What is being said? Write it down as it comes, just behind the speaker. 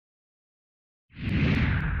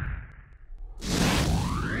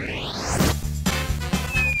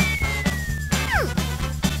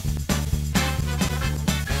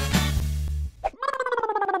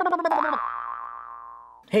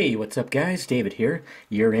Hey, what's up guys? David here,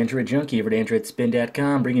 your Android junkie over at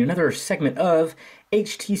AndroidSpin.com, bringing another segment of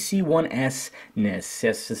HTC One S-ness.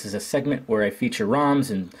 Yes, this is a segment where I feature ROMs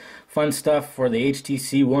and fun stuff for the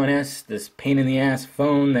HTC One S, this pain-in-the-ass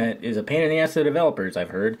phone that is a pain in the ass to developers,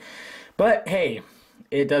 I've heard. But hey,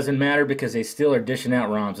 it doesn't matter because they still are dishing out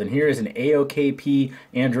ROMs. And here is an AOKP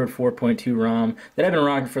Android 4.2 ROM that I've been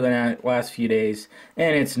rocking for the last few days,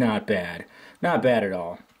 and it's not bad. Not bad at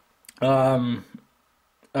all.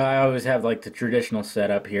 I always have like the traditional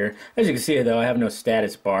setup here. As you can see though, I have no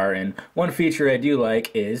status bar, and one feature I do like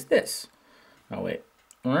is this. Oh wait,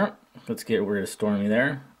 let's get rid of Stormy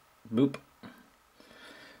there. Boop.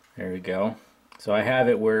 There we go. So I have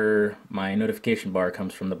it where my notification bar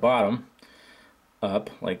comes from the bottom up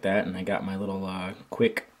like that, and I got my little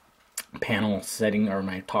quick panel setting, or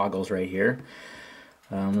my toggles right here.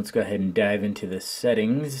 Let's go ahead and dive into the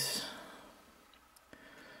settings.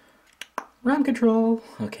 ROM control.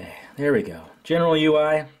 Okay, there we go. General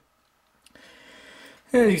UI.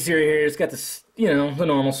 As you can see right here, it's got this, the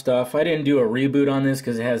normal stuff. I didn't do a reboot on this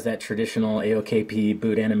because it has that traditional AOKP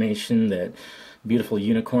boot animation, that beautiful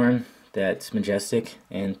unicorn that's majestic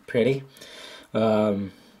and pretty. But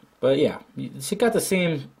yeah, it's got the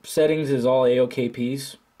same settings as all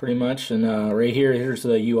AOKPs, pretty much. And right here, here's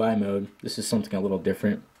the UI mode. This is something a little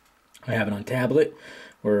different. I have it on tablet,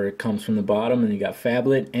 where it comes from the bottom, and you got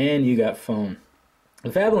phablet and you got phone. The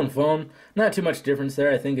phablet and phone, not too much difference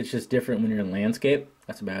there. I think it's just different when you're in landscape.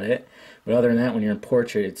 That's about it. But other than that, when you're in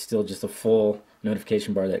portrait, it's still just a full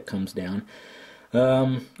notification bar that comes down.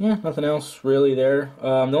 Yeah, nothing else really there. The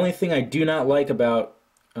only thing I do not like about,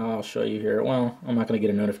 I'll show you here. Well, I'm not going to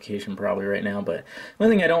get a notification probably right now, but the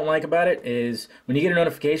only thing I don't like about it is when you get a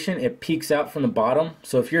notification, it peeks out from the bottom.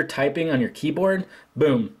 So if you're typing on your keyboard,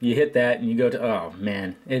 boom, you hit that and you go to, oh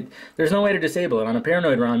man, there's no way to disable it. On a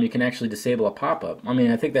Paranoid ROM, you can actually disable a pop-up. I mean,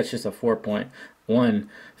 I think that's just a 4.1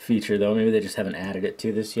 feature though. Maybe they just haven't added it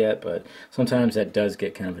to this yet, but sometimes that does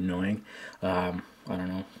get kind of annoying. I don't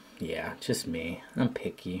know. Yeah, just me. I'm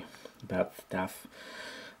picky about stuff.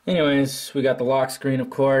 Anyways, we got the lock screen, of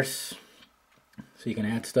course, so you can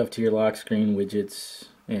add stuff to your lock screen, widgets.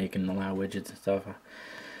 Yeah, you can allow widgets and stuff.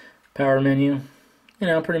 Power menu,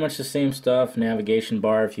 pretty much the same stuff. Navigation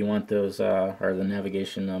bar if you want those, or the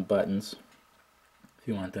navigation buttons if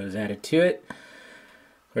you want those added to it.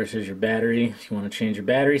 Of course, there's your battery if you want to change your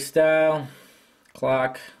battery style.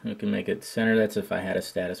 Clock, you can make it center. That's if I had a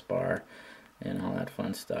status bar and all that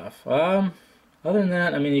fun stuff. Other than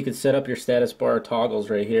that, I mean, you could set up your status bar toggles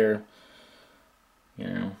right here.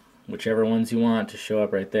 Whichever ones you want to show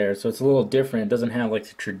up right there. So it's a little different. It doesn't have like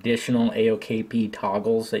the traditional AOKP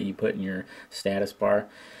toggles that you put in your status bar.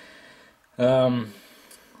 Other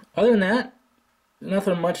than that,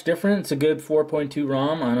 nothing much different. It's a good 4.2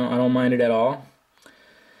 ROM. I don't mind it at all.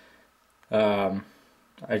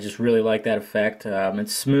 I just really like that effect.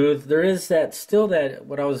 It's smooth. There is still that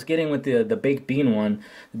what I was getting with the baked bean one,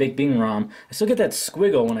 the baked bean ROM. I still get that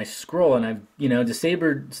squiggle when I scroll, and I've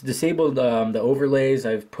disabled the overlays.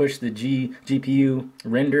 I've pushed the GPU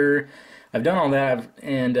render. I've done all that,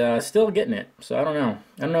 and still getting it. So I don't know.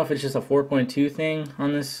 I don't know if it's just a 4.2 thing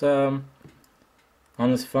on this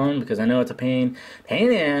phone, because I know it's a pain in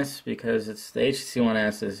the ass, because it's the HTC One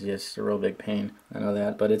S is just a real big pain. I know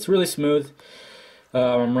that, but it's really smooth.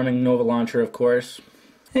 I'm running Nova Launcher, of course.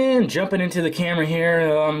 And jumping into the camera here,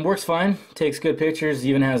 works fine. Takes good pictures,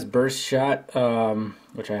 even has burst shot,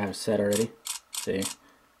 which I have set already. See?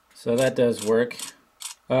 So that does work.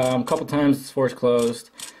 A couple times it's force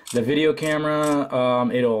closed. The video camera,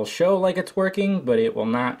 it'll show like it's working, but it will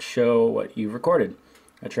not show what you've recorded.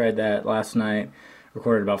 I tried that last night,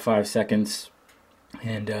 recorded about 5 seconds,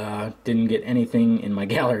 and didn't get anything in my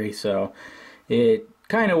gallery, so it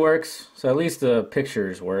kind of works. So at least the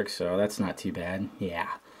pictures work, so that's not too bad. Yeah,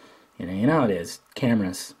 you know how it is.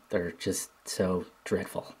 Cameras, they're just so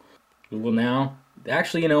dreadful. Google Now,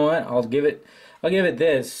 actually, you know what? I'll give it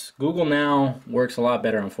this. Google Now works a lot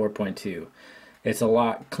better on 4.2. It's a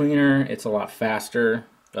lot cleaner. It's a lot faster.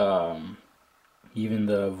 Even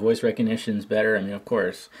the voice recognition's better. I mean, of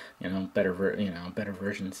course, better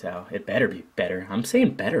version. So it better be better. I'm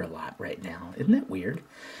saying better a lot right now. Isn't that weird?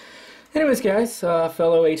 Anyways, guys,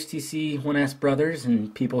 fellow HTC One S brothers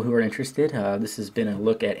and people who are interested, this has been a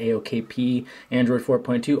look at AOKP Android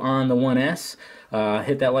 4.2 on the One S.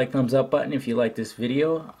 Hit that like, thumbs up button if you like this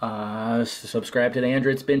video. Subscribe to the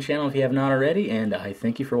Android Spin channel if you have not already, and I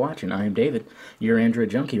thank you for watching. I am David, your Android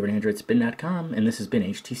junkie at AndroidSpin.com, and this has been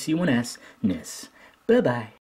HTC One S-ness. Bye-bye.